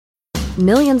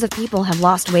Millions of people have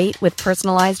lost weight with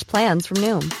personalized plans from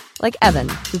Noom. Like Evan,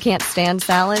 who can't stand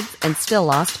salads and still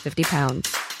lost 50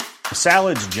 pounds.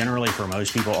 Salads generally for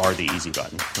most people are the easy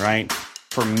button, right?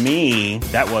 For me,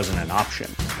 that wasn't an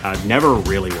option. I never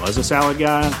really was a salad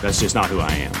guy. That's just not who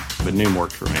I am. But Noom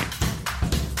worked for me.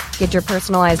 Get your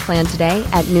personalized plan today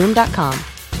at Noom.com.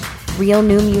 Real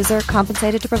Noom user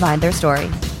compensated to provide their story.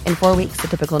 In 4 weeks, the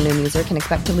typical Noom user can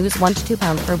expect to lose 1 to 2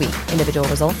 pounds per week. Individual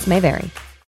results may vary.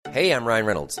 Hey, I'm Ryan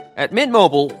Reynolds. At Mint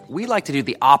Mobile, we like to do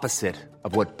the opposite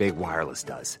of what Big Wireless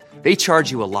does. They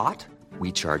charge you a lot,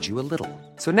 we charge you a little.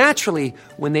 So naturally,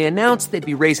 when they announced they'd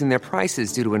be raising their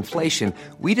prices due to inflation,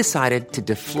 we decided to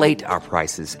deflate our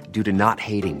prices due to not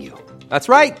hating you. That's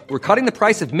right. We're cutting the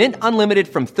price of Mint Unlimited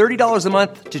from $30 a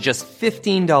month to just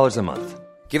 $15 a month.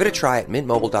 Give it a try at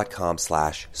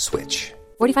mintmobile.com/switch.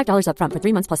 $45 up front for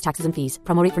 3 months plus taxes and fees.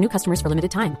 Promo rate for new customers for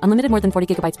limited time. Unlimited more than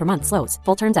 40 gigabytes per month. Slows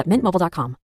full terms at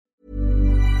mintmobile.com.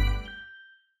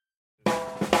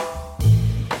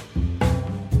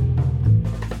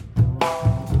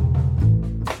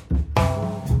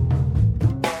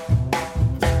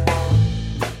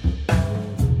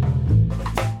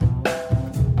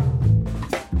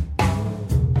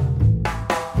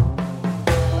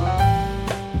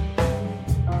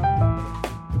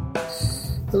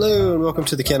 Hello and welcome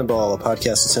to The Cannonball, a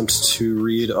podcast attempt to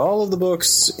read all of the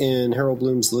books in Harold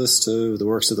Bloom's list of the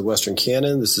works of the Western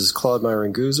canon. This is Claude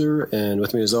Myron Goozer, and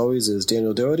with me as always is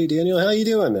Daniel Doherty. Daniel, how you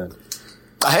doing, man?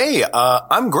 Hey,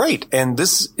 I'm great. And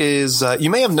this is,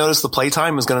 you may have noticed the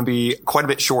playtime is going to be quite a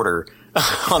bit shorter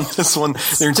on this one.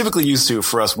 They're typically used to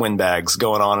for us windbags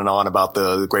going on and on about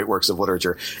the great works of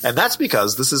literature. And that's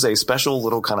because this is a special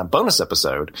little kind of bonus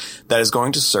episode that is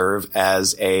going to serve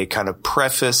as a kind of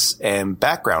preface and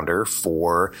backgrounder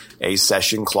for a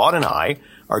session Claude and I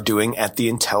are doing at the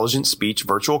Intelligent Speech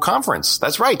Virtual Conference.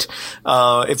 That's right.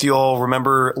 If you all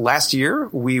remember last year,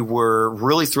 we were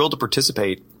really thrilled to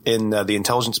participate in the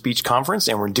Intelligent Speech Conference,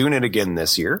 and we're doing it again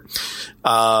this year.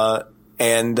 So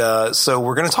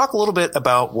we're going to talk a little bit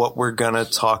about what we're going to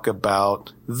talk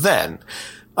about then.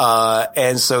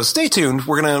 And so stay tuned.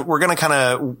 We're going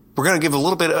to give a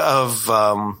little bit of,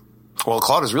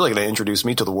 Claude is really going to introduce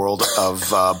me to the world of,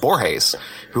 Borges,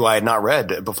 who I had not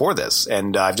read before this.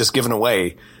 And I've just given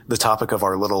away the topic of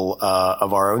our little,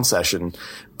 of our own session.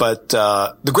 But,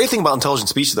 the great thing about intelligent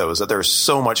speech, though, is that there's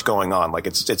so much going on. Like,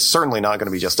 it's certainly not going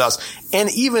to be just us. And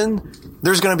even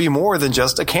there's going to be more than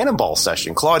just a cannonball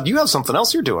session. Claude, you have something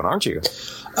else you're doing, aren't you?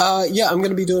 Yeah, I'm going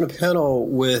to be doing a panel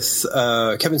with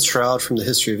Kevin Stroud from the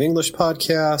History of English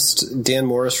podcast, Dan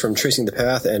Morris from Tracing the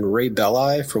Path, and Ray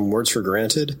Belli from Words for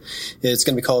Granted. It's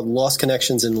going to be called Lost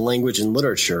Connections in Language and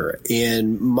Literature.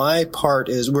 And my part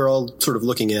is we're all sort of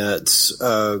looking at,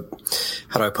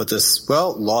 how do I put this?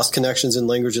 Well, lost connections in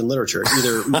language and literature,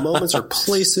 either moments or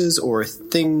places or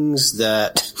things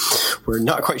that we're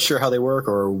not quite sure how they work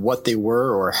or what they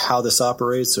were or how this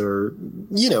operates or,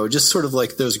 just sort of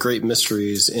like those great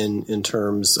mysteries in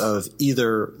terms of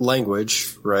either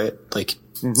language, right? Like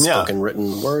spoken,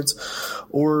 written words,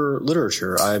 or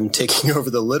literature. I'm taking over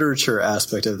the literature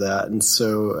aspect of that. And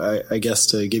so I guess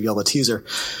to give you all the teaser.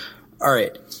 All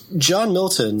right. John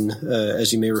Milton,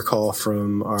 as you may recall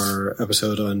from our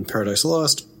episode on Paradise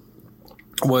Lost,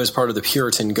 was part of the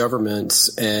Puritan government,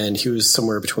 and he was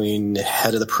somewhere between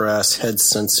head of the press, head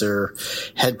censor,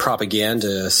 head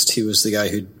propagandist. He was the guy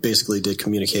who basically did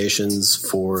communications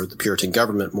for the Puritan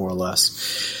government, more or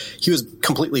less. He was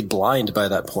completely blind by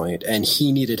that point, and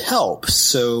he needed help.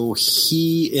 So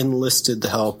he enlisted the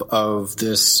help of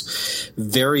this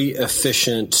very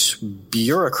efficient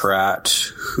bureaucrat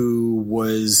who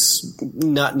was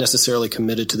not necessarily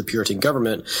committed to the Puritan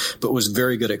government, but was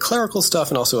very good at clerical stuff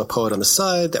and also a poet on the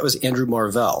side. That was Andrew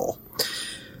Marvell.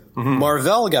 Mm-hmm.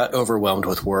 Marvell got overwhelmed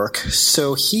with work,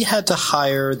 so he had to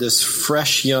hire this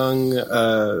fresh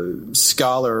young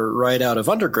scholar right out of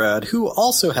undergrad who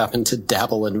also happened to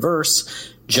dabble in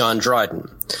verse, John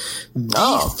Dryden.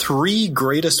 The three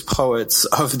greatest poets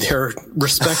of their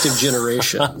respective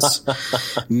generations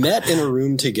met in a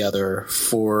room together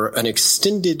for an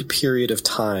extended period of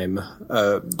time,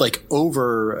 like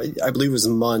over, I believe it was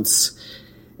months,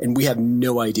 and we have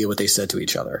no idea what they said to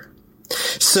each other.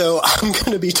 So I'm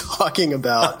going to be talking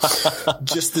about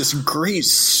just this great,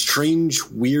 strange,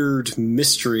 weird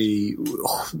mystery.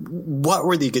 What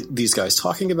were these guys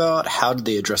talking about? How did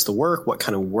they address the work? What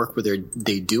kind of work were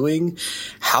they doing?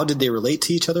 How did they relate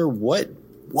to each other? What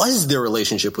was their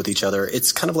relationship with each other?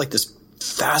 It's kind of like this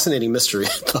fascinating mystery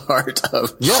at the heart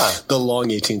of the long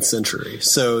 18th century.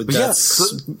 So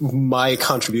that's my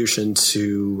contribution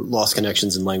to Lost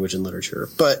Connections in Language and Literature.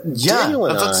 But Daniel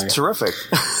and that's terrific.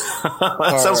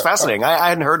 That sounds fascinating. I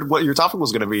hadn't heard what your topic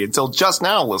was going to be until just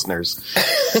now, listeners.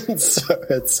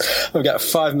 So I've got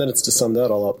 5 minutes to sum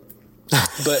that all up.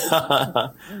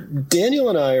 But Daniel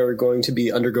and I are going to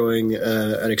be undergoing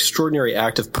an extraordinary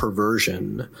act of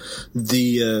perversion.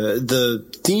 The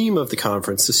theme of the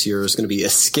conference this year is going to be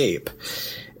escape.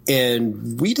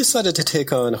 And we decided to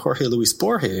take on Jorge Luis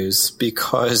Borges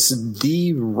because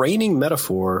the reigning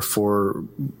metaphor for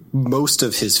most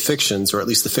of his fictions, or at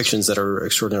least the fictions that are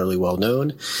extraordinarily well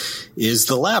known, is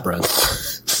the labyrinth.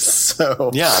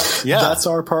 So that's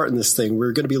our part in this thing.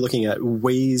 We're going to be looking at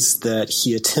ways that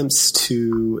he attempts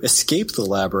to escape the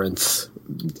labyrinth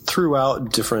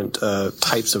throughout different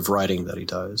types of writing that he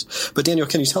does. But Daniel,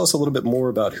 can you tell us a little bit more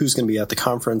about who's going to be at the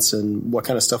conference and what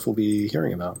kind of stuff we'll be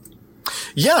hearing about?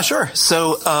 Yeah, sure.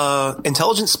 So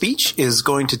Intelligent Speech is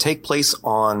going to take place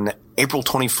on April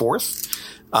 24th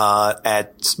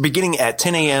beginning at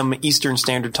 10 a.m. Eastern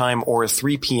Standard Time or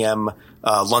 3 p.m.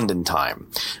 London time.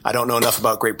 I don't know enough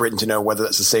about Great Britain to know whether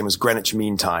that's the same as Greenwich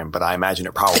Mean Time, but I imagine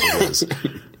it probably is.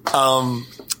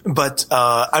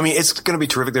 I mean, it's going to be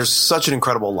terrific. There's such an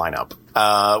incredible lineup.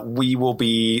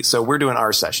 We're doing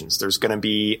our sessions. There's going to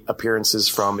be appearances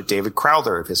from David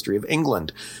Crowther of History of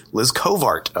England, Liz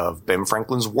Covart of Ben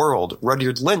Franklin's World,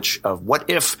 Rudyard Lynch of What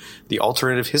If, the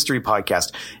Alternative History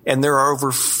podcast. And there are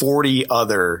over 40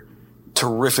 other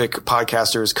terrific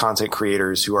podcasters, content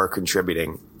creators who are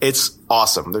contributing. It's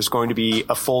awesome. There's going to be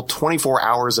a full 24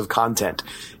 hours of content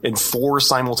in 4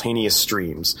 simultaneous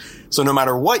streams. So no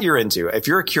matter what you're into, if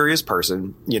you're a curious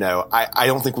person, I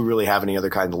don't think we really have any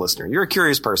other kind of listener. You're a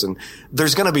curious person.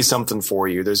 There's going to be something for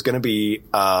you. There's going to be,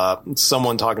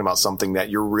 someone talking about something that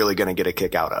you're really going to get a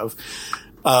kick out of.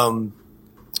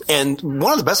 And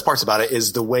one of the best parts about it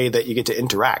is the way that you get to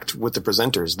interact with the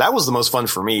presenters. That was the most fun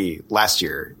for me last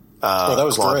year. That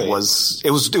was great.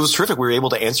 It was terrific. We were able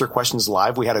to answer questions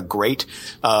live. We had a great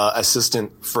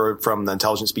assistant from the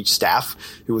Intelligent Speech staff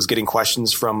who was getting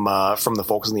questions from the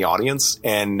folks in the audience,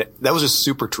 and that was just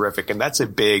super terrific. And that's a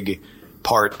big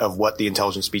part of what the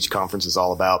Intelligent Speech Conference is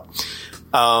all about.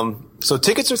 So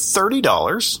tickets are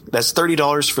 $30. That's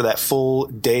 $30 for that full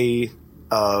day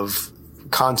of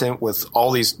content with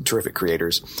all these terrific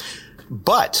creators.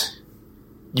 But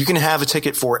you can have a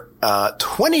ticket for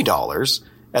 $20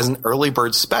 as an early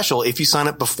bird special if you sign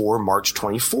up before March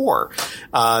 24.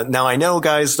 Now I know,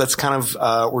 guys, that's kind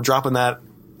of, we're dropping that,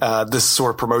 this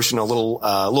sort of promotion a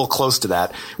little close to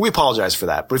that. We apologize for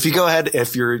that. But if you go ahead,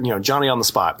 if you're, Johnny on the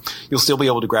spot, you'll still be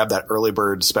able to grab that early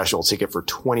bird special ticket for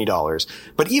 $20.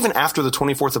 But even after the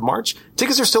 24th of March,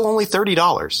 tickets are still only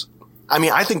 $30. I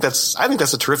mean, I think that's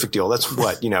a terrific deal. That's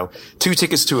what, 2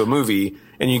 tickets to a movie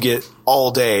and you get all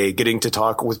day getting to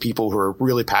talk with people who are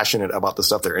really passionate about the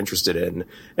stuff they're interested in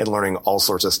and learning all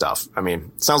sorts of stuff. I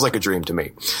mean, sounds like a dream to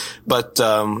me. But,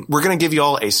 we're going to give you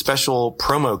all a special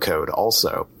promo code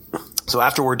also. So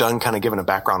after we're done kind of giving a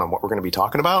background on what we're going to be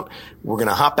talking about, we're going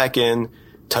to hop back in,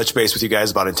 touch base with you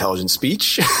guys about intelligent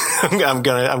speech. I'm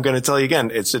gonna tell you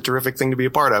again, it's a terrific thing to be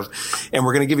a part of. And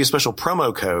we're gonna give you a special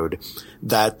promo code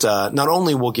that, not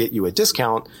only will get you a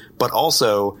discount, but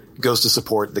also goes to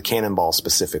support the Cannonball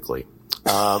specifically.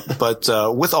 But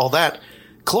with all that,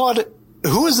 Claude,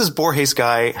 who is this Borges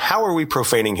guy? How are we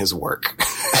profaning his work?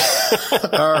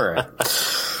 All right.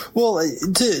 Well,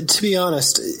 to be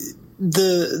honest,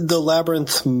 the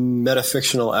labyrinth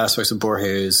metafictional aspects of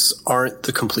Borges aren't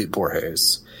the complete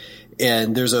Borges.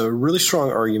 And there's a really strong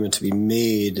argument to be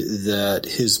made that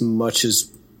his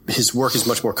work is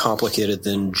much more complicated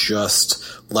than just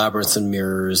labyrinths and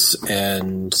mirrors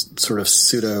and sort of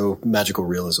pseudo magical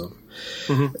realism.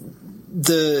 Mm-hmm.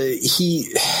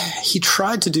 He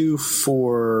tried to do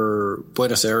for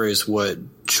Buenos Aires what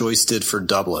Joyce did for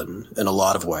Dublin in a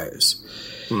lot of ways.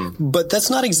 But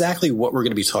that's not exactly what we're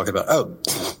going to be talking about. Oh,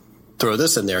 throw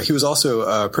this in there. He was also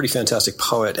a pretty fantastic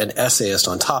poet and essayist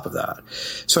on top of that.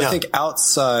 So I think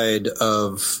outside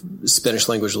of Spanish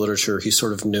language literature, he's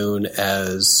sort of known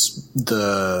as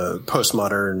the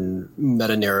postmodern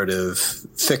meta-narrative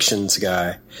fictions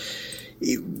guy.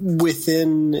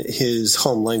 Within his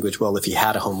home language, well, if he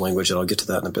had a home language, and I'll get to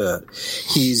that in a bit,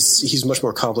 he's much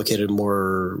more complicated,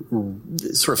 more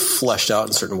sort of fleshed out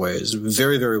in certain ways,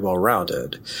 very, very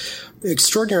well-rounded,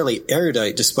 extraordinarily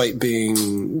erudite despite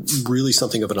being really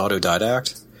something of an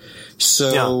autodidact.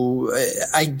 So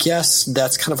I guess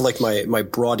that's kind of like my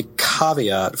broad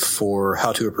caveat for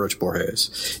how to approach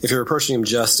Borges. If you're approaching him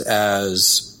just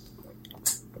as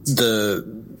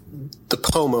the the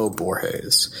Pomo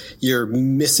Borges, you're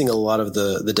missing a lot of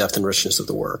the depth and richness of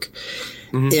the work.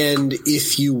 And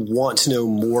if you want to know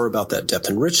more about that depth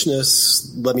and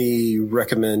richness, let me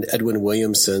recommend Edwin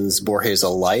Williamson's Borges: A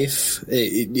Life.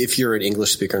 If you're an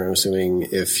English speaker, and I'm assuming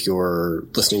if you're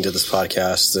listening to this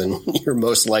podcast, then you're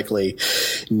most likely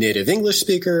native English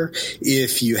speaker.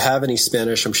 If you have any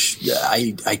Spanish,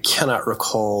 I cannot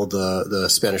recall the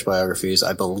Spanish biographies.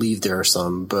 I believe there are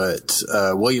some, but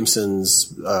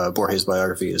Williamson's Borges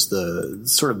biography is the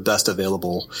sort of best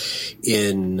available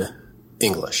in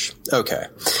English. Okay.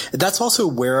 That's also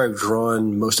where I've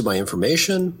drawn most of my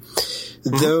information.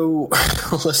 Though,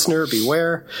 listener,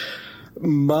 beware.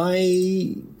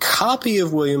 My copy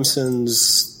of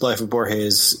Williamson's Life of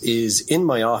Borges is in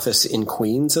my office in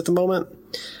Queens at the moment.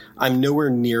 I'm nowhere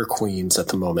near Queens at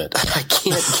the moment. I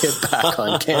can't get back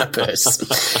on campus.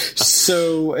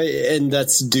 So, and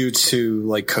that's due to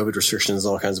like COVID restrictions,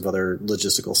 all kinds of other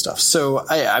logistical stuff. So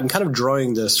I'm kind of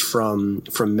drawing this from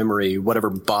memory,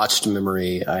 whatever botched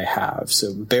memory I have.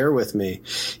 So bear with me.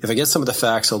 If I get some of the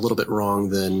facts a little bit wrong,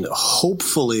 then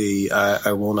hopefully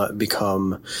I will not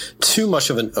become too much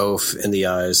of an oaf in the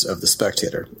eyes of the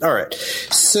spectator. All right.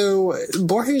 So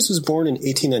Borges was born in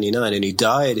 1899 and he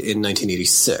died in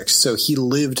 1986. So he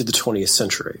lived the 20th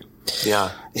century.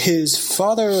 Yeah. His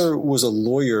father was a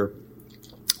lawyer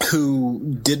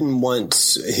who didn't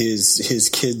want his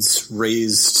kids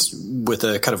raised with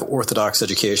a kind of orthodox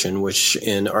education, which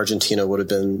in Argentina would have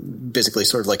been basically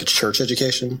sort of like a church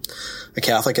education, a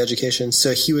Catholic education.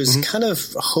 So he was kind of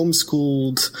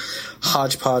homeschooled,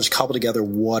 hodgepodge, cobbled together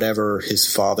whatever his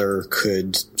father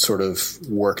could sort of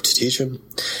work to teach him.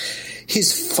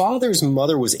 His father's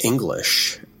mother was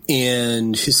English.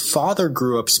 And his father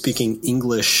grew up speaking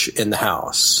English in the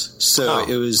house. So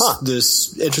it was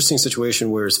this interesting situation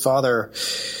where his father,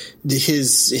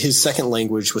 his second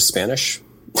language was Spanish,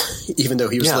 even though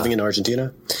he was living in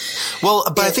Argentina. Well,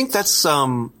 but I think that's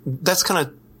kind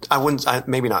of,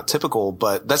 maybe not typical,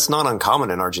 but that's not uncommon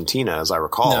in Argentina, as I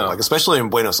recall. No. Like, especially in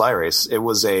Buenos Aires, it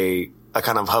was a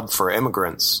kind of hub for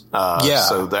immigrants.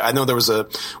 So I know there was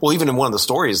even in one of the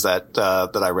stories that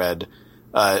I read,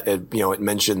 it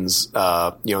mentions,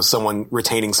 someone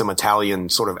retaining some Italian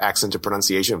sort of accent or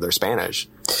pronunciation of their Spanish.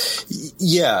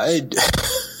 Yeah.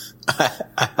 I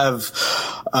have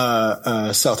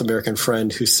a South American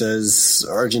friend who says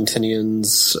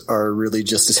Argentinians are really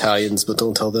just Italians, but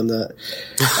don't tell them that.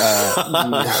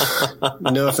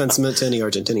 No offense meant to any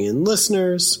Argentinian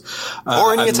listeners.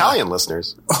 Or any Italian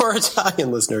listeners. Or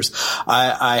Italian listeners.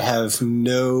 I have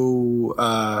no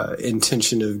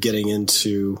intention of getting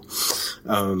into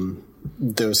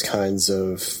those kinds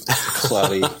of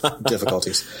cloudy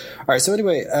difficulties. All right. So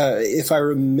anyway, if I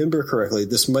remember correctly,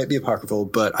 this might be apocryphal,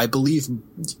 but I believe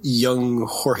young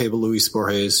Jorge Luis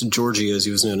Borges, Georgie as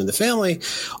he was known in the family,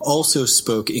 also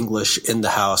spoke English in the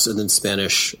house and then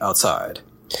Spanish outside.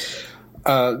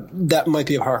 That might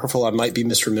be apocryphal. I might be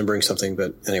misremembering something,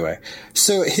 but anyway.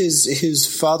 So his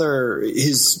father,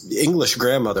 his English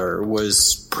grandmother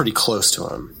was pretty close to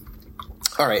him.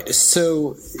 All right.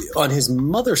 So on his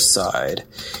mother's side,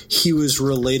 he was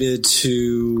related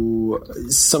to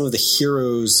some of the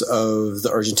heroes of the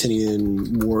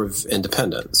Argentinian War of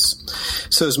Independence.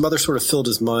 So his mother sort of filled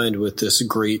his mind with this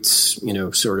great,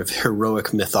 sort of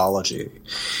heroic mythology.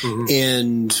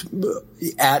 And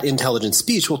at Intelligent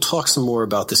Speech, we'll talk some more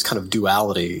about this kind of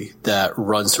duality that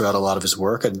runs throughout a lot of his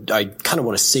work. I kind of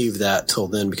want to save that till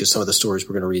then because some of the stories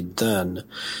we're going to read then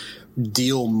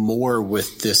deal more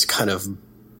with this kind of.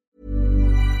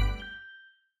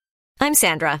 I'm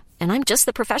Sandra, and I'm just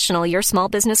the professional your small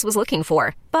business was looking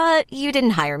for. But you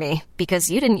didn't hire me because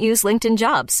you didn't use LinkedIn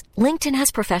Jobs. LinkedIn has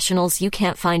professionals you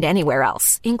can't find anywhere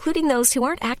else, including those who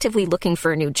aren't actively looking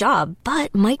for a new job,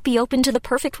 but might be open to the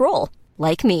perfect role,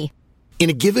 like me. In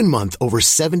a given month, over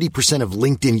 70% of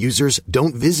LinkedIn users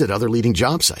don't visit other leading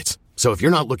job sites. So if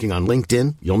you're not looking on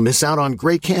LinkedIn, you'll miss out on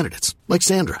great candidates like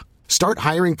Sandra. Start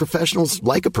hiring professionals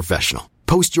like a professional.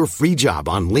 Post your free job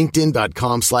on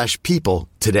linkedin.com/people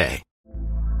today.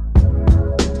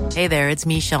 Hey there, it's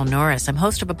Michelle Norris. I'm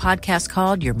host of a podcast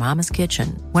called Your Mama's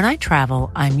Kitchen. When I travel,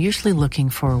 I'm usually looking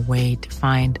for a way to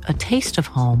find a taste of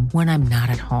home when I'm not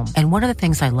at home. And one of the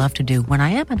things I love to do when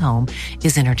I am at home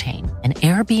is entertain. And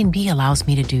Airbnb allows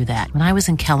me to do that. When I was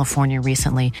in California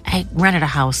recently, I rented a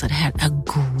house that had a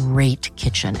great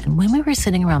kitchen. And when we were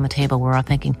sitting around the table, we were all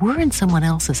thinking, we're in someone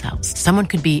else's house. Someone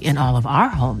could be in all of our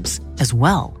homes as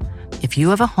well. If you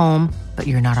have a home, but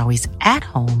you're not always at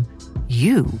home,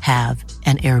 you have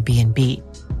an Airbnb.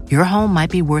 Your home might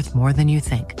be worth more than you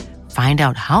think. Find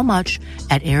out how much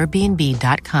at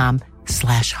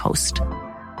airbnb.com/host.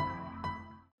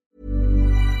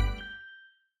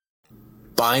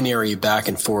 binary back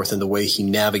and forth and the way he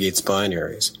navigates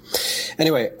binaries.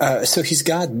 Anyway, so he's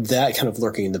got that kind of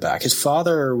lurking in the back. His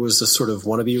father was a sort of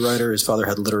wannabe writer. His father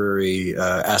had literary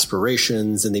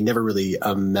aspirations, and they never really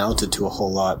amounted to a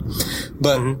whole lot.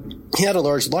 But he had a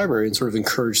large library and sort of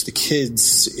encouraged the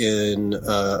kids in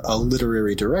a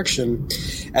literary direction.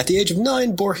 At the age of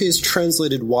 9, Borges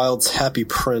translated Wilde's Happy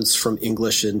Prince from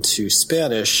English into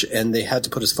Spanish, and they had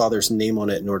to put his father's name on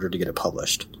it in order to get it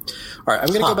published. All right, I'm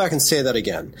going to go back and say that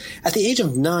again. At the age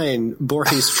of 9,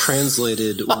 Borges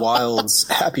translated Wilde's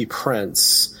Happy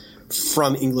Prince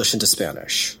from English into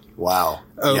Spanish. Wow.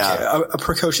 Okay, yeah. a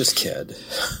precocious kid.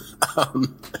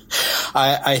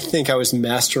 I think I was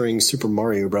mastering Super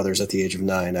Mario Brothers at the age of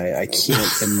 9. I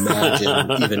can't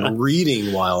imagine even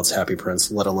reading Wilde's Happy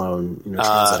Prince, let alone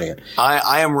translating it.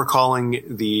 I am recalling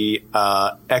the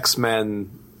X-Men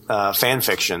fan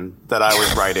fiction that I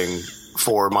was writing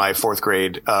for my 4th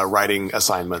grade writing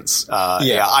assignments.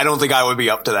 Yeah, I don't think I would be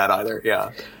up to that either.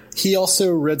 Yeah. He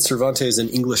also read Cervantes in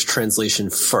English translation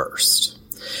first,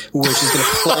 which is going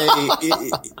to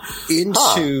play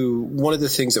into one of the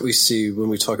things that we see when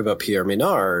we talk about Pierre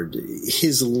Menard.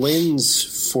 His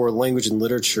lens for language and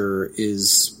literature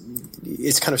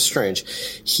it's kind of strange.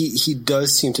 He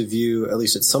does seem to view, at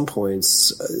least at some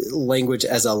points, language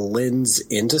as a lens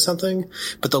into something,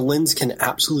 but the lens can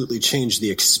absolutely change the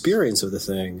experience of the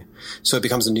thing, so it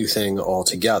becomes a new thing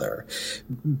altogether.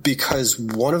 Because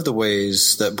one of the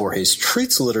ways that Borges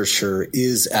treats literature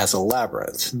is as a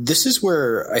labyrinth. This is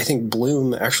where I think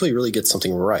Bloom actually really gets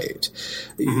something right.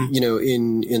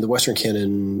 Mm-hmm. In the Western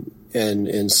canon,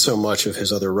 and so much of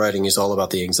his other writing is all about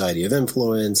the anxiety of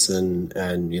influence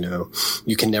and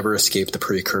you can never escape the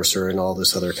precursor and all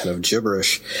this other kind of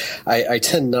gibberish. I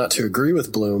tend not to agree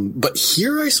with Bloom, but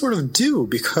here I sort of do,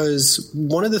 because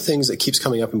one of the things that keeps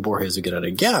coming up in Borges again and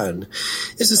again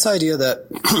is this idea that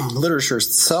literature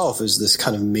itself is this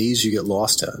kind of maze you get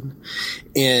lost in.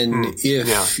 And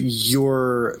if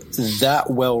you're that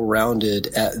well-rounded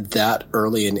at that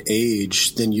early an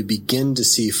age, then you begin to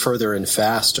see further and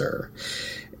faster.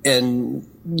 And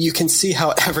you can see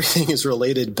how everything is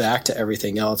related back to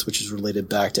everything else, which is related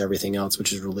back to everything else,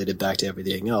 which is related back to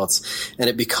everything else. And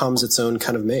it becomes its own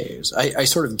kind of maze. I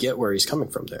sort of get where he's coming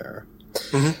from there.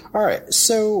 Mm-hmm. All right.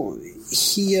 So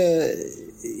he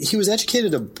was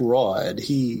educated abroad.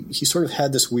 He sort of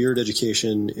had this weird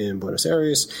education in Buenos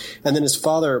Aires, and then his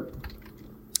father,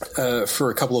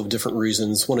 for a couple of different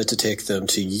reasons, wanted to take them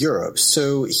to Europe.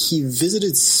 So he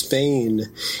visited Spain.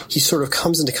 He sort of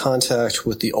comes into contact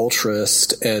with the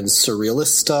ultraist and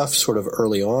surrealist stuff sort of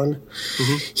early on.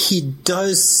 Mm-hmm. He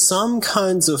does some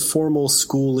kinds of formal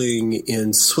schooling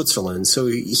in Switzerland. So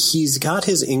he's got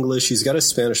his English, he's got his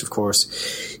Spanish, of course.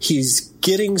 He's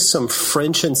getting some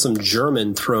French and some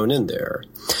German thrown in there.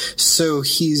 So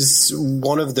he's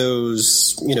one of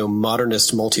those,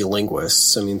 modernist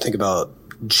multilinguists. I mean, think about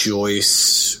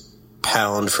Joyce,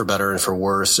 Pound for better and for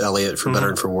worse, Eliot for better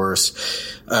and for worse,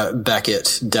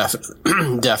 Beckett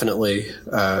definitely.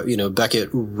 Beckett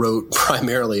wrote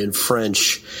primarily in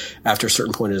French after a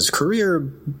certain point in his career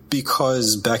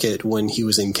because Beckett, when he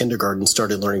was in kindergarten,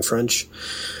 started learning French.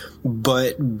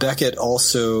 But Beckett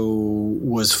also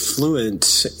was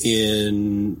fluent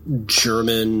in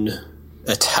German,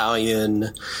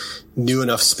 Italian, knew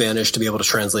enough Spanish to be able to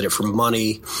translate it for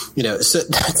money. So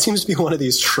that seems to be one of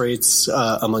these traits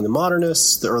among the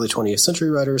modernists, the early 20th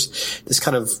century writers, this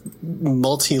kind of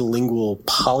multilingual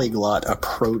polyglot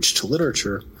approach to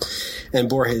literature. And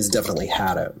Borges definitely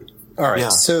had it. All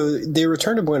right, So they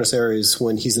return to Buenos Aires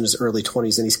when he's in his early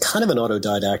 20s, and he's kind of an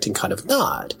autodidact and kind of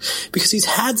not, because he's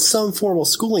had some formal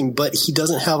schooling, but he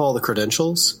doesn't have all the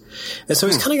credentials. And so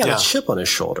he's kind of got a chip on his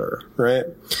shoulder, right?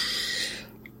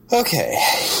 Okay,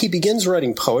 he begins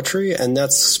writing poetry, and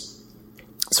that's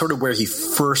sort of where he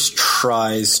first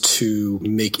tries to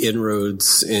make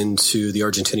inroads into the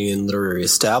Argentinian literary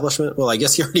establishment. Well, I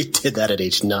guess he already did that at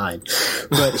age 9,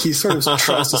 but he sort of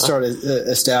tries to start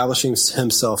establishing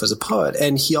himself as a poet.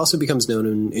 And he also becomes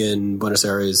known in Buenos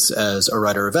Aires as a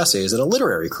writer of essays and a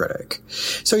literary critic.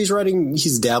 So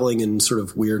he's dabbling in sort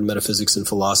of weird metaphysics and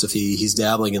philosophy. He's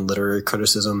dabbling in literary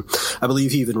criticism. I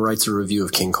believe he even writes a review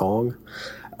of King Kong.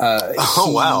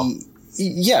 Wow.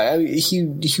 Yeah, he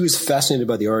was fascinated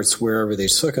by the arts wherever they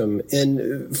took him.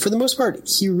 And for the most part,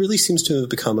 he really seems to have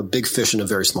become a big fish in a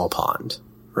very small pond,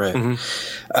 right?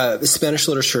 Mm-hmm. Spanish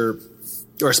literature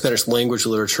or Spanish language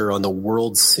literature on the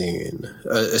world scene,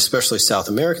 especially South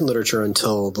American literature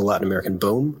until the Latin American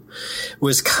boom,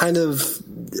 was kind of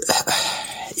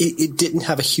 – it didn't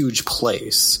have a huge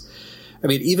place. I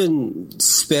mean, even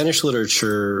Spanish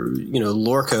literature,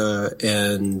 Lorca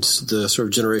and the sort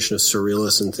of generation of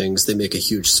surrealists and things, they make a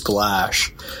huge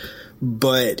splash.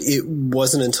 But it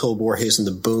wasn't until Borges and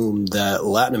the boom that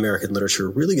Latin American literature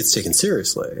really gets taken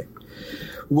seriously.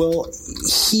 Well,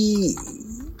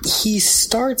 he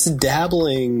starts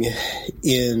dabbling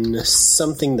in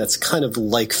something that's kind of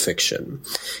like fiction.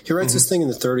 He writes this thing in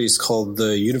the 30s called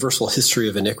The Universal History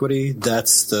of Iniquity.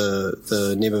 That's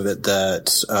the name of it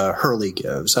that Hurley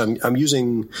gives. I'm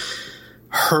using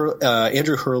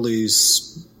Andrew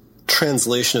Hurley's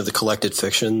translation of the collected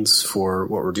fictions for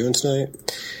what we're doing tonight.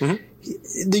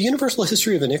 The Universal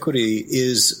History of Iniquity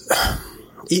is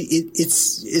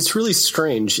it's really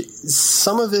strange.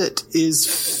 Some of it is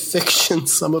fiction,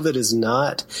 some of it is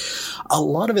not. A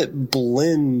lot of it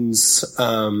blends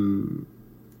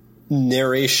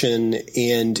narration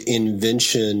and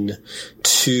invention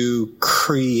to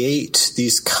create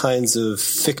these kinds of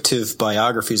fictive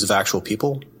biographies of actual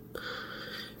people.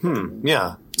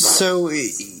 Yeah. So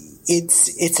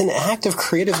it's an act of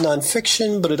creative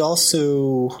nonfiction, but it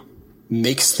also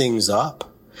makes things up.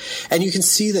 And you can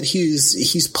see that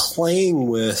he's playing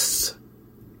with,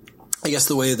 I guess,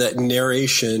 the way that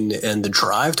narration and the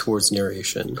drive towards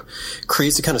narration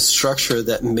creates a kind of structure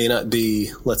that may not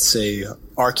be, let's say,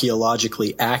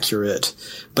 archaeologically accurate,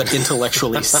 but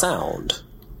intellectually sound.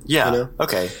 Yeah.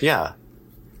 Okay. Yeah.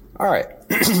 All right.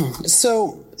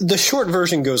 So the short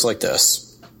version goes like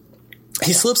this.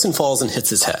 He slips and falls and hits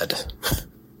his head.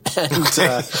 And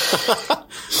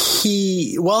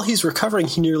while he's recovering,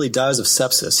 he nearly dies of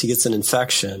sepsis. He gets an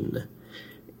infection,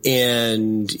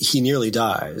 and he nearly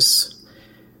dies.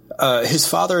 His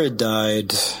father had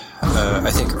died,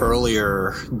 I think,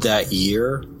 earlier that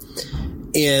year,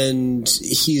 and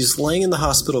he's laying in the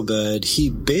hospital bed. He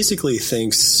basically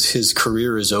thinks his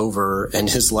career is over and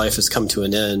his life has come to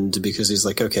an end because he's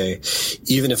like, okay,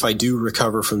 even if I do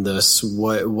recover from this,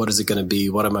 what is it going to be?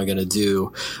 What am I going to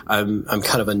do? I'm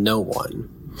kind of a no one.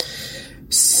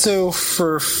 So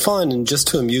for fun and just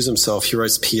to amuse himself, he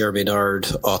writes Pierre Maynard,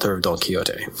 author of Don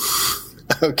Quixote.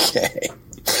 Okay.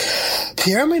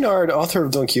 Pierre Maynard, author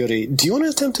of Don Quixote. Do you want to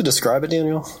attempt to describe it,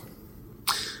 Daniel?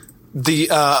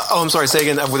 I'm sorry, say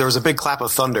again. There was a big clap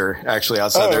of thunder, actually,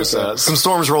 outside. Oh, There's some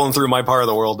storms rolling through my part of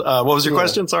the world. What was your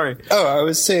question? Sorry. Oh, I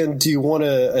was saying, do you want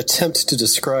to attempt to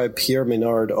describe Pierre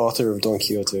Maynard, author of Don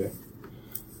Quixote?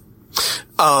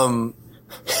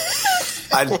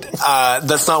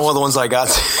 That's not one of the ones I got.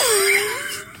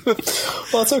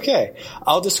 Well, it's okay.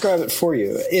 I'll describe it for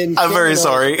you. I'm very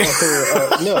sorry.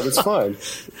 No, that's fine.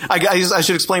 I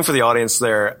should explain for the audience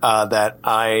there that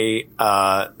I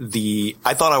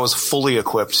thought I was fully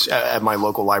equipped at my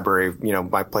local library,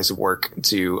 my place of work,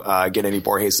 to get any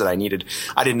Borges that I needed.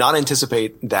 I did not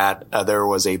anticipate that there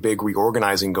was a big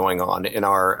reorganizing going on in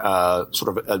our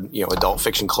sort of adult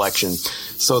fiction collection,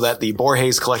 so that the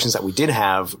Borges collections that we did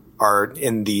have are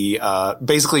in the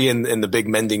basically in the big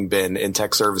mending bin in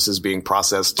tech services being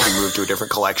processed to move to a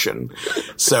different collection.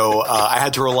 So I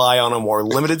had to rely on a more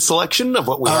limited selection of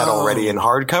what we had already in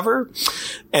hardcover.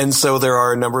 And so there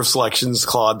are a number of selections,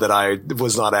 Claude, that I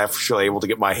was not actually able to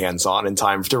get my hands on in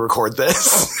time to record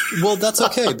this. Well, that's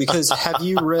okay, because have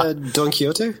you read Don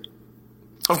Quixote?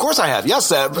 Of course I have. Yes,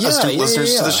 astute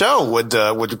listeners to the show would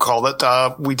recall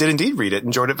that we did indeed read it,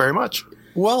 enjoyed it very much.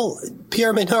 Well,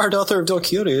 Pierre Maynard, author of Don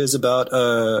Quixote, is about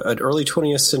an early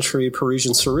 20th century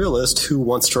Parisian surrealist who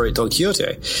wants to write Don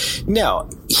Quixote. Now,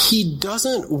 he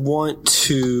doesn't want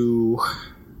to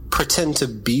pretend to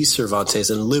be Cervantes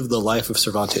and live the life of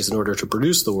Cervantes in order to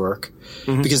produce the work,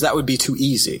 because that would be too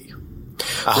easy.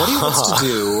 What he wants to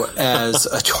do as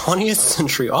a 20th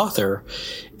century author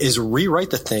is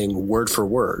rewrite the thing word for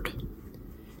word.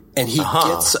 And he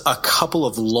gets a couple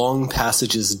of long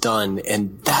passages done,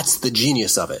 and that's the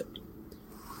genius of it.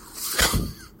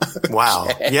 Wow.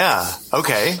 Yeah.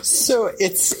 Okay. So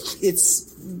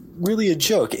it's really a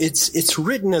joke. It's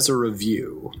written as a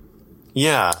review.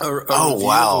 Yeah. A review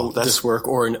wow. Of this work,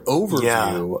 or an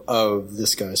overview of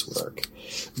this guy's work.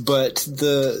 But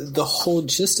the whole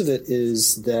gist of it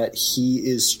is that he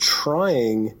is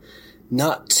trying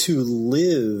not to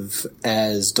live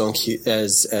as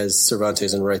as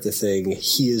Cervantes and write the thing.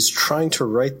 He is trying to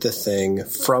write the thing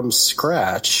from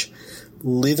scratch,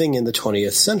 living in the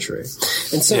 20th century.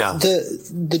 And so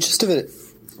the gist of it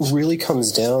really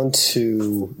comes down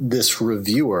to this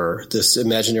reviewer, this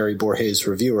imaginary Borges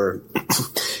reviewer,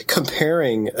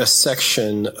 comparing a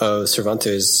section of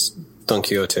Cervantes' Don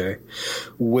Quixote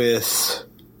with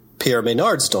Pierre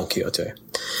Maynard's Don Quixote.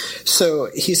 So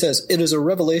he says, it is a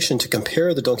revelation to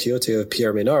compare the Don Quixote of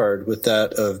Pierre Maynard with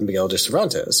that of Miguel de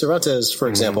Cervantes. Cervantes, for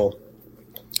example,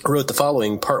 wrote the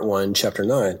following, Part 1, Chapter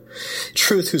 9.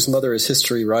 Truth, whose mother is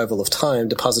history, rival of time,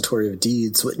 depository of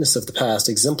deeds, witness of the past,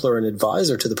 exemplar and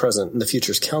advisor to the present, and the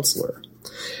future's counselor.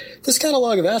 This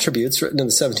catalog of attributes, written in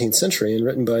the 17th century and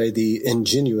written by the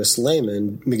ingenious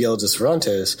layman Miguel de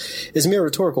Cervantes, is mere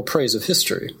rhetorical praise of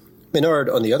history. Maynard,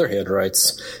 on the other hand,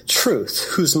 writes,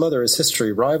 Truth, whose mother is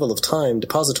history, rival of time,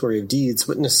 depository of deeds,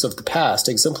 witness of the past,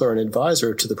 exemplar and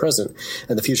advisor to the present,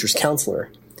 and the future's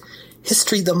counselor.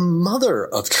 History, the mother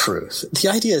of truth. The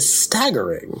idea is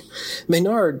staggering.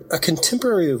 Maynard, a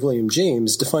contemporary of William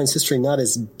James, defines history not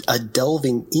as a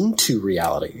delving into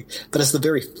reality, but as the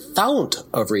very fount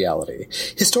of reality.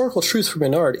 Historical truth for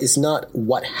Maynard is not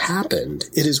what happened.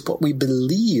 It is what we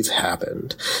believe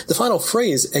happened. The final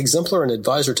phrase, exemplar and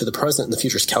advisor to the present and the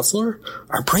future's counselor,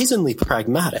 are brazenly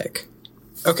pragmatic.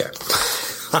 Okay.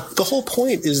 The whole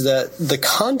point is that the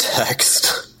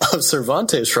context of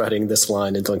Cervantes writing this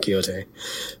line in Don Quixote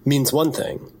means one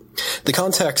thing. The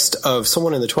context of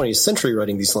someone in the 20th century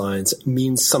writing these lines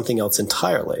means something else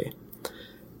entirely.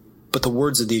 But the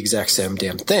words are the exact same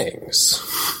damn things.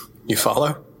 You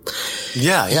follow?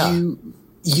 Yeah.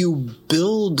 You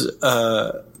build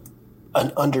an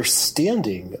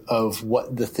understanding of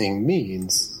what the thing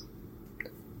means.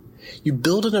 You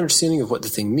build an understanding of what the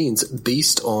thing means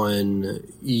based on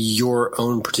your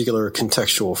own particular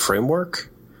contextual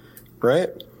framework, right?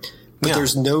 But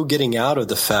there's no getting out of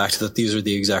the fact that these are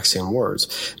the exact same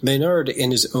words. Maynard,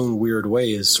 in his own weird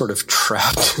way, is sort of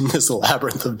trapped in this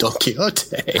labyrinth of Don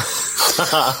Quixote.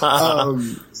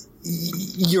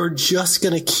 You're just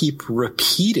going to keep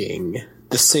repeating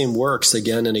the same works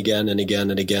again and again and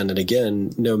again and again and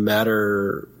again, no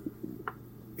matter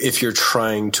if you're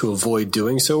trying to avoid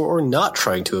doing so or not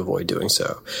trying to avoid doing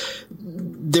so.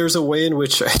 There's a way in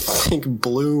which I think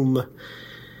Bloom,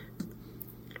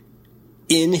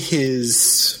 in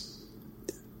his,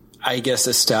 I guess,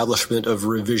 establishment of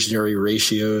revisionary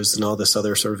ratios and all this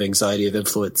other sort of anxiety of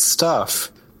influence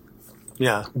stuff,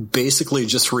 basically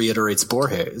just reiterates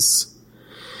Borges.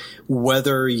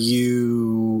 Whether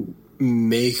you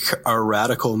make a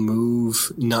radical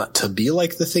move not to be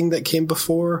like the thing that came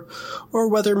before, or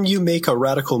whether you make a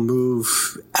radical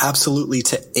move absolutely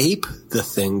to ape the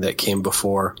thing that came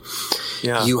before,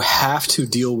 you have to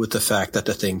deal with the fact that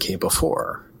the thing came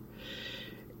before.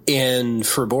 And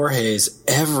for Borges,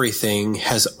 everything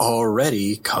has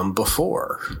already come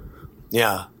before.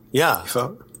 Yeah.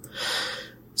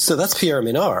 So that's Pierre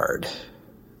Maynard.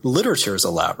 Literature is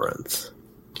a labyrinth.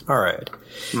 All right.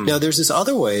 Now, there's this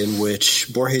other way in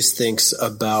which Borges thinks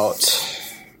about,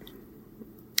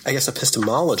 I guess,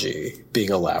 epistemology being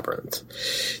a labyrinth.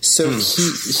 So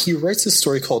he writes this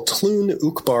story called Tlun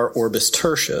Ukbar Orbis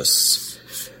Tertius.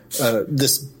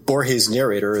 This Borges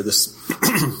narrator, this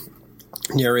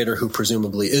narrator who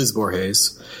presumably is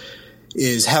Borges,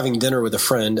 is having dinner with a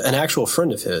friend, an actual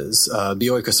friend of his,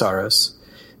 Bioy Casares.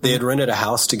 They had rented a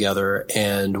house together,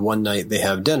 and one night they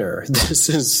have dinner. This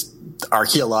is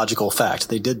archaeological fact.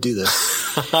 They did do this.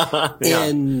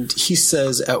 And he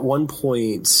says at one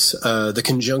point, the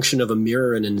conjunction of a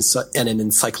mirror and an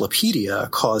encyclopedia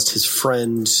caused his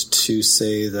friend to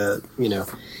say that,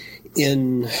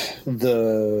 in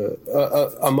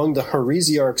the among the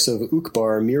heresiarchs of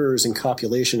Ukbar, mirrors and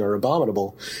copulation are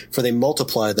abominable, for they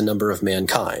multiply the number of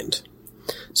mankind.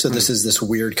 So this is this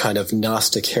weird kind of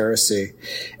Gnostic heresy.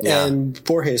 And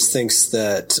Borges thinks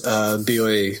that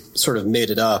Bioy sort of made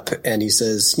it up, and he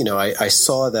says, I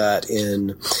saw that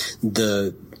in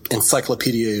the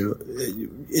Encyclopedia.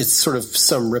 It's sort of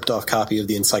some ripped-off copy of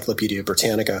the Encyclopedia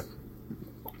Britannica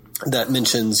that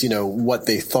mentions, what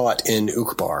they thought in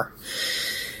Ukbar.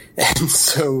 And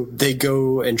so they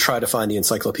go and try to find the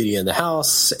encyclopedia in the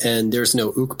house, and there's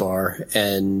no Ukbar,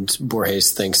 and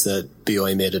Borges thinks that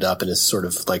Bioy made it up and is sort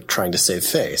of like trying to save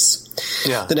face.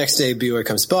 The next day, Bioy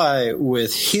comes by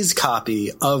with his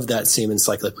copy of that same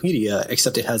encyclopedia,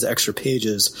 except it has extra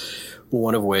pages,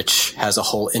 one of which has a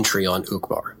whole entry on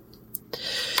Ukbar.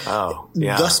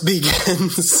 Thus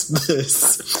begins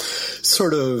this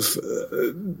sort of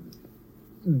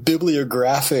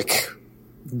bibliographic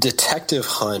detective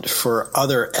hunt for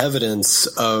other evidence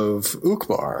of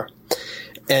Ukbar.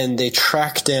 And they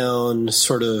track down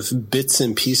sort of bits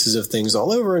and pieces of things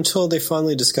all over until they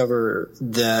finally discover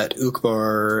that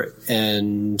Ukbar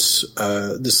and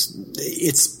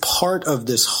it's part of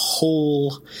this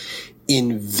whole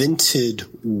invented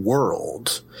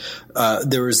world.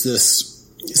 There was this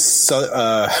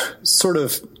sort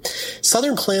of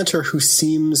Southern planter who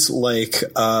seems like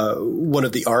one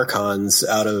of the archons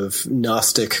out of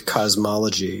Gnostic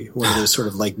cosmology, one of those sort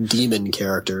of like demon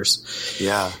characters.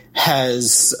 Yeah.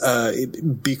 Has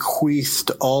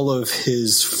bequeathed all of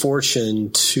his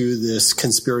fortune to this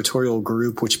conspiratorial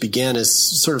group, which began as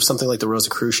sort of something like the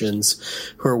Rosicrucians,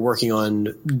 who are working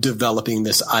on developing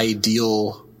this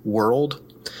ideal world.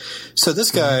 So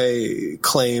this guy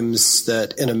claims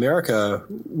that in America,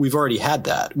 we've already had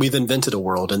that. We've invented a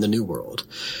world in the new world.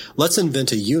 Let's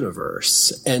invent a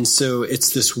universe. And so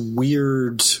it's this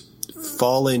weird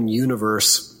fallen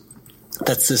universe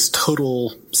that's this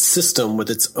total system with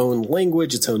its own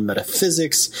language, its own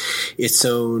metaphysics, its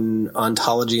own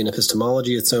ontology and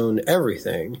epistemology, its own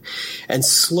everything. And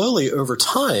slowly over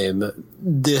time,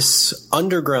 this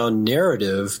underground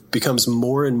narrative becomes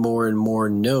more and more and more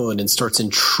known and starts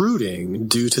intruding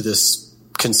due to this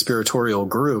conspiratorial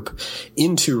group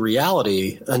into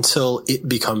reality until it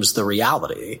becomes the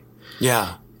reality.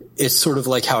 Yeah. It's sort of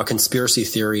like how a conspiracy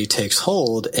theory takes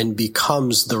hold and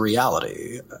becomes the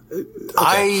reality.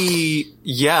 Okay.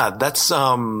 That's,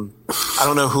 I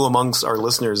don't know who amongst our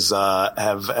listeners,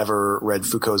 have ever read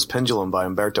Foucault's Pendulum by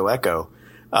Umberto Eco.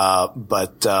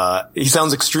 But he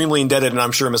sounds extremely indebted, and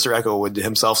I'm sure Mr. Eco would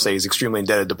himself say he's extremely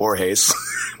indebted to Borges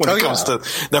when it comes to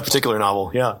that particular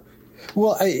novel. Yeah.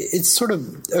 Well, it's sort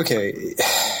of, okay.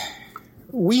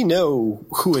 We know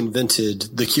who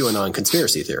invented the QAnon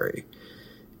conspiracy theory.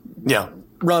 Yeah.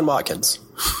 Ron Watkins.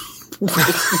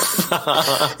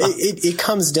 it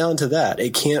comes down to that.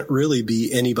 It can't really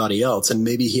be anybody else. And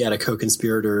maybe he had a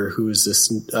co-conspirator who was this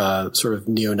sort of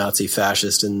neo-Nazi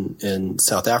fascist in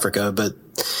South Africa, but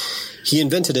he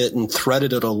invented it and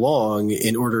threaded it along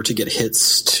in order to get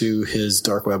hits to his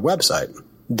dark web website.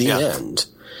 The end.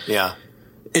 Yeah.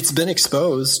 It's been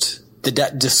exposed. Did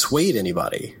that dissuade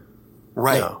anybody?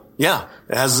 Right. No. Yeah.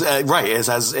 It has, right. It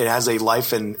has a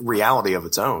life and reality of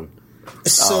its own.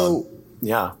 So,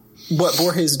 yeah. What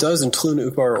Borges does in Tlun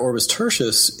Uqbar Orbis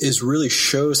Tertius is really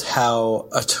shows how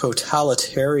a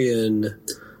totalitarian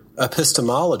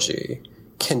epistemology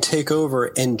can take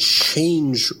over and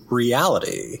change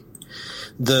reality.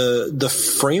 The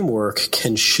framework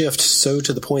can shift so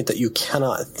to the point that you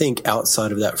cannot think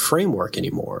outside of that framework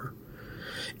anymore.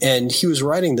 And he was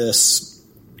writing this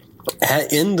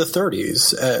in the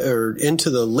 30s, or into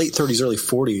the late 30s, early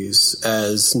 40s,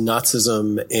 as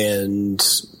Nazism and,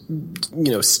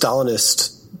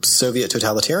 Stalinist Soviet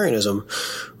totalitarianism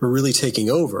were really taking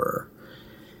over.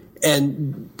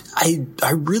 And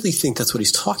I really think that's what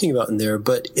he's talking about in there,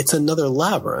 but it's another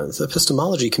labyrinth.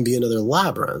 Epistemology can be another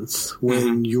labyrinth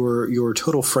when your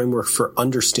total framework for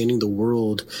understanding the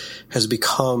world has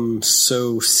become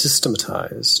so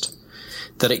systematized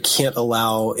that it can't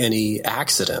allow any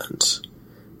accident.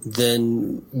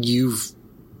 Then you've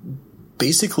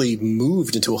basically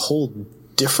moved into a whole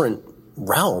different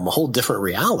realm, a whole different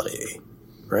reality,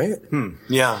 right?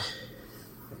 Yeah.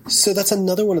 So that's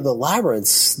another one of the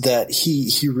labyrinths that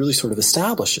he really sort of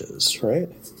establishes, right?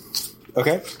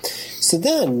 Okay. So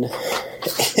then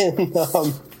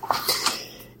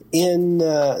in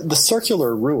the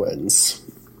Circular Ruins,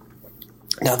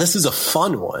 now this is a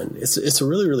fun one. It's a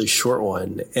really, really short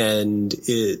one, and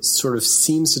it sort of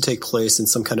seems to take place in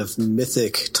some kind of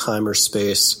mythic time or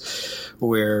space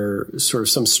where sort of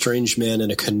some strange man in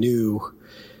a canoe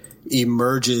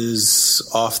emerges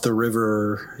off the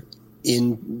river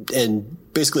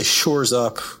and basically shores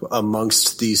up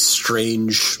amongst these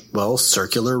strange,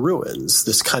 circular ruins,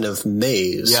 this kind of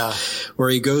maze,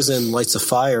 where he goes in, lights a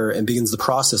fire, and begins the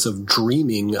process of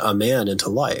dreaming a man into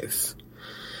life.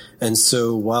 And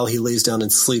so while he lays down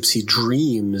and sleeps, he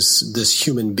dreams this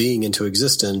human being into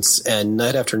existence. And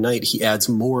night after night, he adds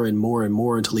more and more and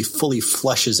more until he fully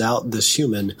fleshes out this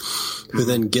human, who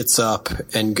then gets up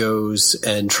and goes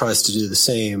and tries to do the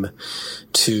same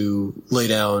to lay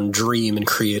down, dream, and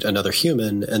create another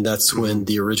human. And that's when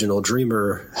the original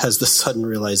dreamer has the sudden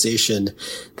realization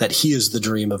that he is the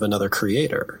dream of another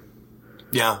creator.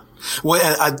 Yeah. Well,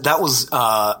 that was,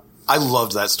 I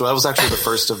loved that story. That was actually the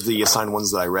first of the assigned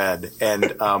ones that I read.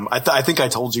 And, I think I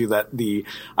told you that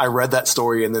I read that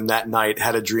story and then that night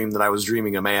had a dream that I was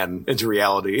dreaming a man into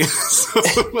reality. So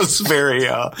it was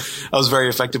I was very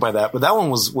affected by that. But that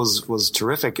one was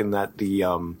terrific in that the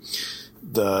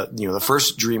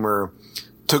first dreamer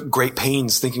took great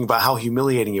pains thinking about how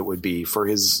humiliating it would be for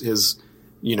his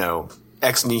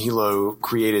ex nihilo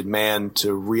created man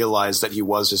to realize that he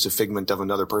was just a figment of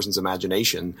another person's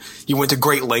imagination. He went to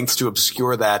great lengths to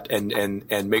obscure that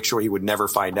and make sure he would never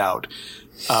find out.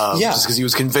 Just because he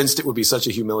was convinced it would be such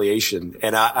a humiliation.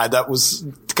 And that was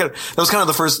kind was kind of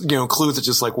the first, clue that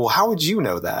just like, well, how would you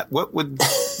know that? What would,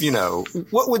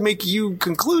 what would make you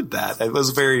conclude that? It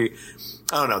was very,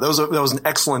 I don't know. That was an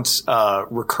excellent,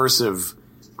 recursive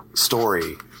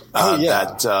story.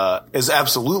 That is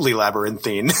absolutely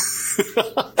labyrinthine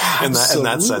in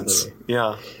that sense.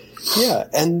 Yeah. Yeah.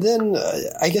 And then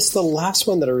I guess the last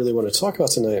one that I really want to talk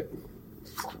about tonight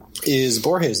is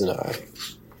Borges and I.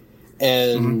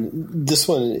 And this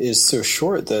one is so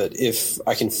short that if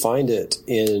I can find it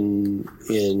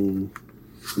in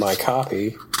my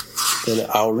copy, then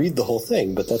I'll read the whole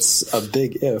thing. But that's a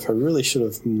big if. I really should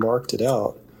have marked it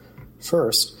out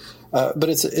first. But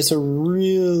it's a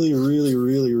really, really,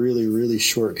 really, really, really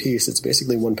short piece. It's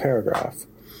basically one paragraph.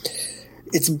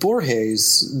 It's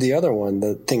Borges, the other one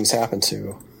that things happen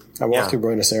to. I walk through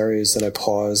Buenos Aires and I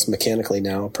pause, mechanically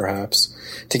now, perhaps,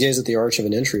 to gaze at the arch of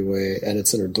an entryway and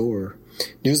its inner door.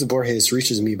 News of Borges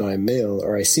reaches me by mail,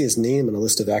 or I see his name in a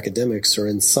list of academics or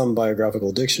in some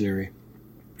biographical dictionary.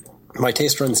 My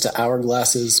taste runs to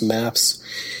hourglasses, maps,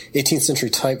 18th century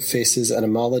typefaces,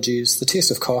 etymologies, the taste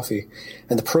of coffee,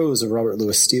 and the prose of Robert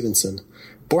Louis Stevenson.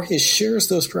 Borges shares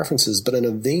those preferences, but in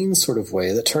a vain sort of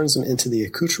way that turns him into the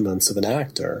accoutrements of an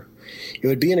actor. It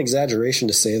would be an exaggeration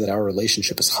to say that our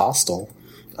relationship is hostile.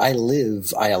 I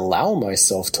allow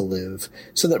myself to live,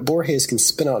 so that Borges can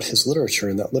spin out his literature,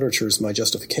 and that literature is my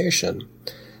justification.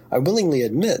 I willingly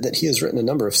admit that he has written a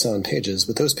number of sound pages,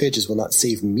 but those pages will not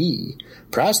save me,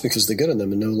 perhaps because the good in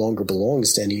them no longer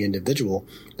belongs to any individual,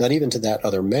 not even to that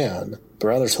other man, but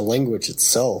rather to language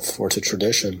itself or to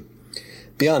tradition.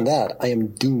 Beyond that, I am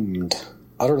doomed,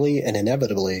 utterly and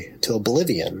inevitably, to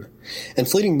oblivion, and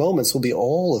fleeting moments will be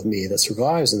all of me that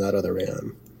survives in that other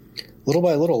man. Little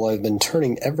by little, I've been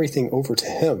turning everything over to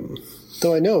him,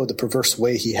 though I know the perverse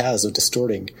way he has of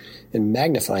distorting and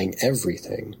magnifying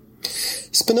everything.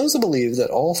 Spinoza believed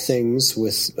that all things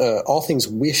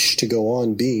wish to go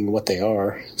on being what they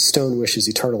are. Stone wishes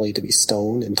eternally to be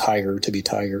stone, and tiger to be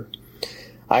tiger.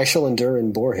 I shall endure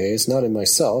in Borges, not in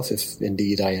myself, if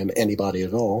indeed I am anybody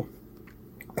at all.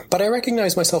 But I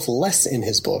recognize myself less in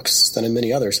his books than in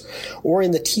many others, or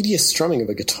in the tedious strumming of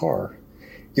a guitar.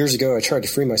 Years ago, I tried to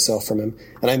free myself from him,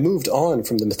 and I moved on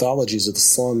from the mythologies of the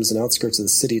slums and outskirts of the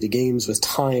city to games with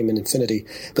time and infinity.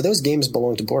 But those games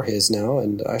belong to Borges now,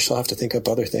 and I shall have to think up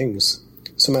other things.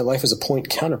 So my life is a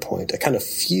point-counterpoint, a kind of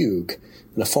fugue,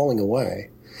 and a falling away.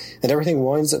 And everything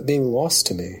winds up being lost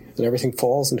to me, and everything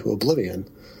falls into oblivion,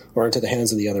 or into the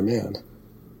hands of the other man.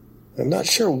 I'm not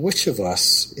sure which of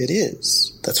us it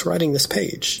is that's writing this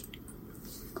page.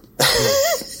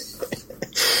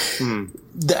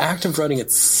 The act of writing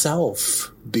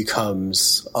itself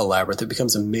becomes a labyrinth. It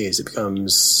becomes a maze. It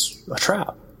becomes a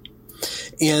trap.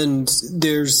 And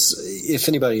there's, if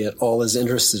anybody at all is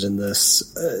interested in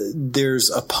this,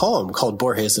 there's a poem called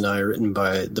Borges and I, written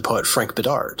by the poet Frank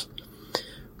Bidart,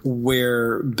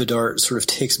 where Bidart sort of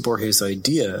takes Borges'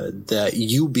 idea that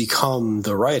you become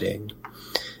the writing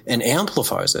and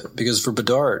amplifies it. Because for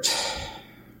Bidart,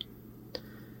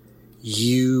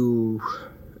 you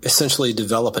essentially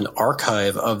develop an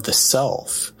archive of the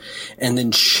self and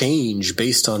then change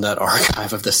based on that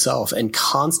archive of the self and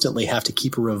constantly have to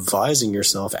keep revising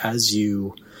yourself as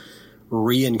you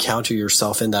re-encounter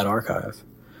yourself in that archive.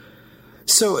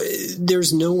 So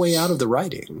there's no way out of the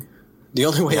writing. The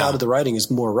only way out of the writing is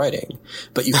more writing,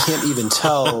 but you can't even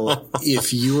tell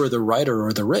if you are the writer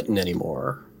or the written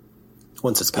anymore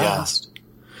once it's passed.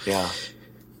 Yeah.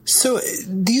 So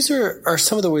these are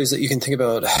some of the ways that you can think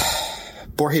about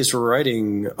Borges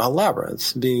writing a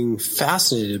labyrinth, being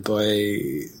fascinated by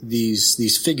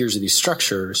these figures or these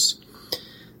structures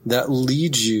that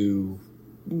lead you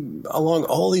along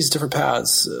all these different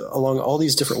paths, along all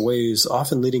these different ways,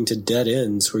 often leading to dead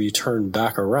ends where you turn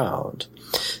back around.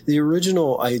 The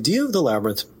original idea of the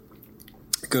labyrinth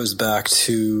goes back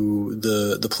to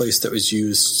the place that was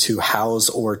used to house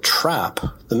or trap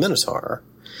the Minotaur.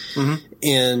 Mm-hmm.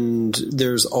 And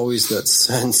there's always that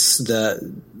sense that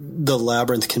the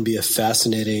labyrinth can be a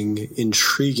fascinating,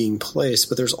 intriguing place,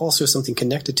 but there's also something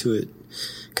connected to it,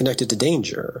 connected to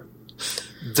danger.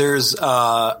 There's,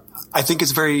 I think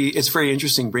it's very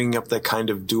interesting bringing up that kind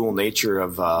of dual nature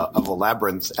of a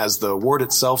labyrinth, as the word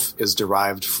itself is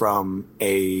derived from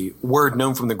a word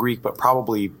known from the Greek, but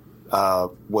probably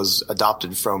was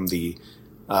adopted from the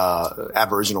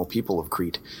Aboriginal people of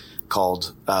Crete,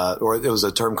 called, or it was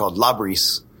a term called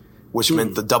labris, which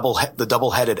meant the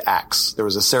double-headed axe. There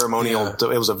was a ceremonial,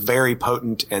 it was a very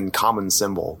potent and common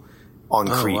symbol on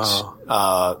Crete.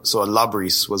 Wow. So a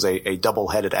labris was a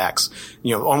double-headed axe,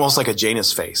 almost like a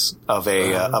Janus face of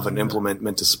an implement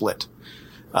meant to split.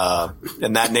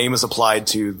 And that name is applied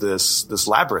to this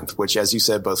labyrinth, which, as you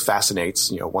said, both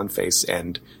fascinates, one face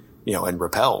and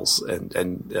repels.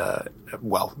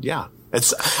 Well, yeah,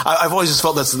 I've always just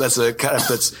felt that's a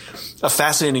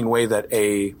fascinating way that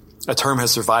a term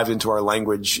has survived into our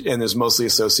language and is mostly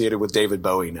associated with David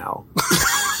Bowie now.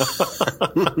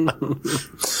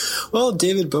 Well,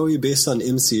 David Bowie based on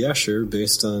M.C. Escher,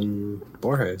 based on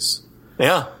Borges.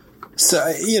 Yeah. So,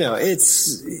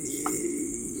 it's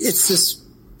this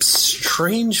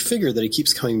strange figure that he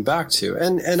keeps coming back to.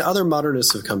 And other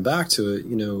modernists have come back to it.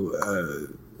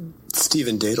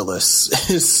 Stephen Dedalus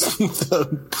is the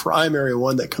primary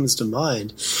one that comes to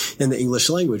mind in the English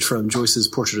language from Joyce's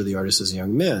Portrait of the Artist as a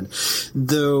Young Man.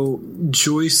 Though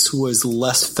Joyce was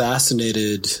less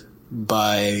fascinated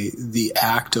by the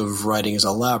act of writing as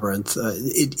a labyrinth,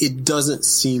 it doesn't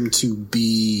seem to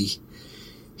be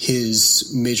his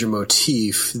major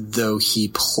motif, though he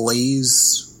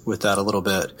plays with that a little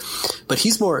bit. But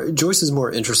Joyce is more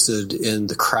interested in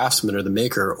the craftsman or the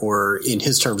maker, or in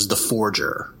his terms, the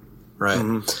forger, right?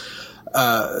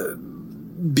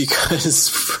 Mm-hmm. Because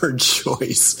for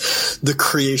Joyce, the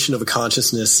creation of a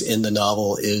consciousness in the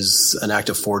novel is an act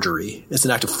of forgery. It's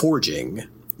an act of forging.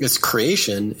 It's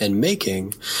creation and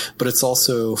making, but it's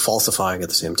also falsifying at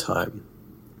the same time.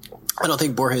 I don't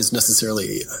think Borges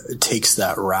necessarily takes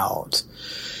that route.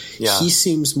 Yeah. He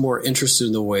seems more interested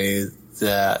in the way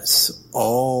that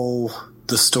all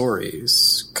the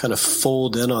stories kind of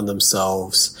fold in on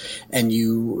themselves, and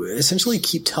you essentially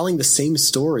keep telling the same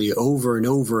story over and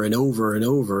over and over and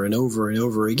over and over and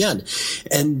over again.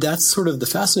 And that's sort of the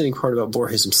fascinating part about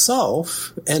Borges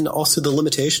himself, and also the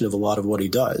limitation of a lot of what he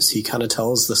does. He kind of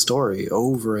tells the story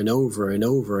over and over and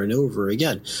over and over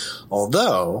again.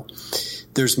 Although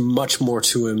there's much more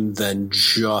to him than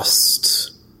just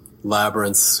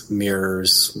labyrinths,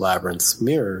 mirrors.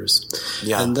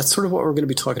 Yeah. And that's sort of what we're going to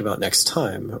be talking about next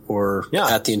time, or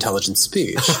at the Intelligent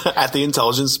Speech. At the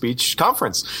Intelligent Speech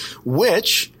Conference,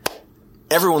 which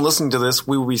everyone listening to this,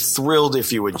 we will be thrilled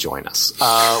if you would join us.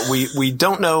 We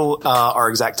don't know our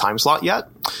exact time slot yet,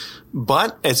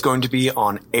 but it's going to be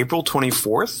on April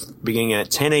 24th, beginning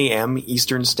at 10 a.m.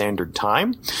 Eastern Standard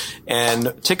Time.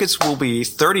 And tickets will be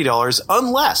 $30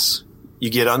 unless you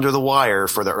get under the wire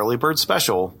for the early bird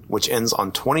special, which ends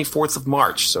on 24th of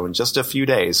March. So in just a few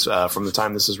days from the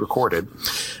time this is recorded.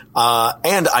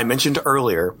 And I mentioned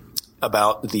earlier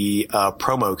about the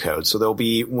promo code. So there'll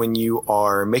be, when you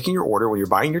are making your order, when you're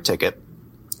buying your ticket,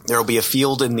 there'll be a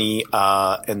field in the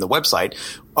website.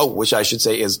 Oh, which I should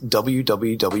say is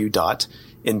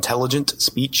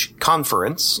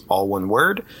www.intelligentspeechconference, all one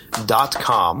word,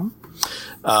 .com.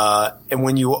 And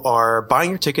when you are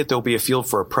buying your ticket, there'll be a field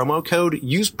for a promo code.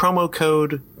 Use promo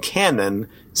code CANON,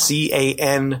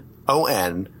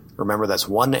 CANON. Remember, that's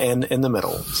one N in the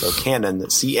middle. So CANON,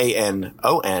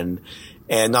 CANON.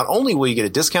 And not only will you get a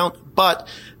discount, but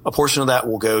a portion of that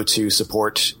will go to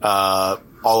support,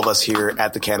 all of us here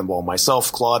at the Cannonball,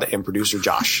 myself, Claude, and producer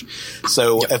Josh.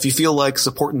 So if you feel like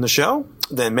supporting the show,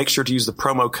 then make sure to use the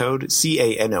promo code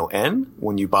CANON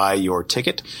when you buy your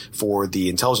ticket for the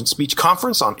Intelligent Speech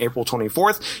Conference on April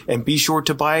 24th. And be sure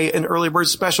to buy an early bird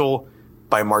special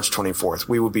by March 24th.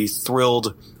 We would be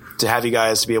thrilled to have you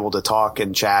guys to be able to talk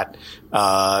and chat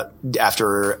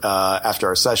after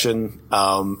our session.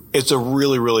 It's a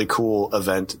really, really cool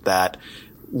event that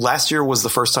last year was the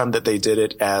first time that they did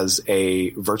it as a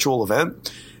virtual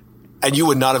event, and you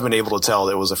would not have been able to tell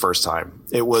it was the first time.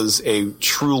 It was a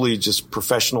truly just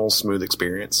professional, smooth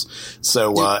experience.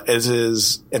 So it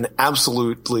is an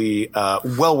absolutely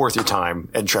well worth your time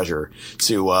and treasure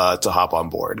to hop on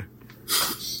board.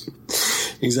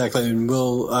 Exactly, and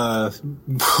we'll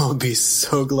be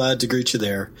so glad to greet you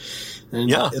there, and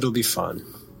it'll be fun.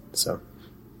 So.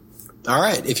 All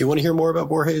right. If you want to hear more about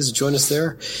Borges, join us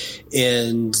there.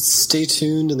 And stay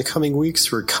tuned in the coming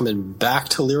weeks. We're coming back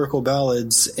to lyrical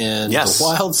ballads and the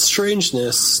wild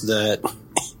strangeness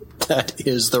that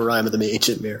is the Rime of the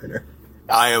Ancient Mariner.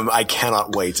 I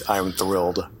cannot wait. I am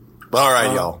thrilled. All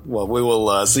right, y'all. Well, we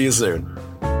will see you soon.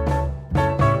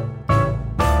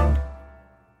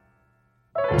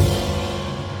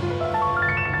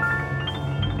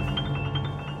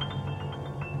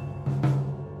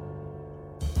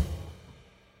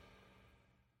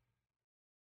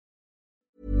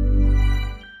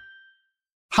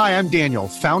 Hi, I'm Daniel,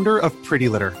 founder of Pretty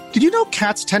Litter. Did you know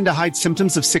cats tend to hide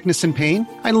symptoms of sickness and pain?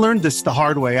 I learned this the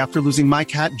hard way after losing my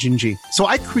cat, Gingy. So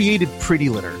I created Pretty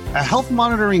Litter, a health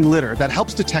monitoring litter that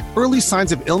helps detect early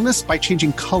signs of illness by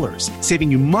changing colors, saving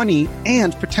you money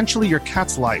and potentially your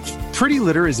cat's life. Pretty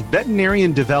Litter is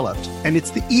veterinarian developed, and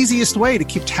it's the easiest way to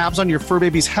keep tabs on your fur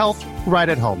baby's health right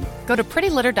at home. Go to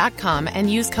prettylitter.com and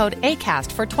use code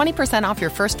ACAST for 20% off your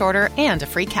first order and a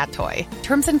free cat toy.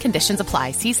 Terms and conditions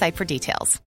apply. See site for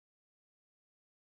details.